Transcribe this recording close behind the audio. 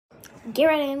get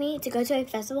ready with me to go to a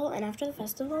festival, and after the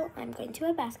festival, I'm going to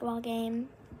a basketball game.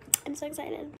 I'm so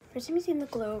excited. First time I've seen the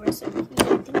glow recipe.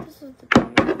 I think this is the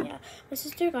toner. Yeah, my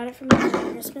sister got it from me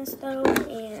for Christmas though,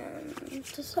 and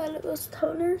decided it was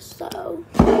toner, so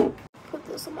put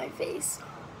this on my face.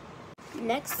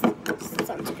 Next,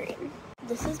 sunscreen.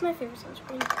 This is my favorite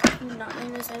sunscreen. Not my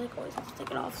nose. I like always have to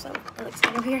take it off, so it looks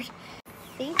kind of weird.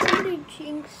 I think somebody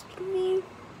jinxed me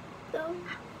though.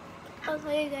 I'll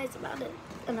tell you guys about it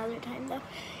another time though.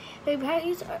 You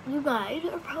guys are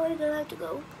probably gonna have to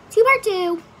go to part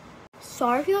 2.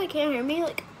 Sorry if you can't hear me.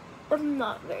 I'm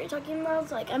not very talking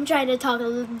loud. I'm trying to talk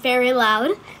very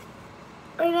loud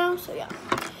right now. So yeah.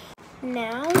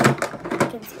 Now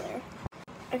concealer.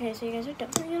 Okay, so you guys are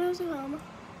definitely gonna have to come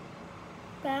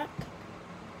back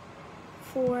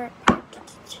for part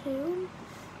 2.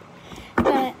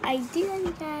 But I do love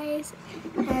you guys,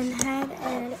 and have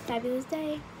a fabulous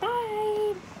day. Bye!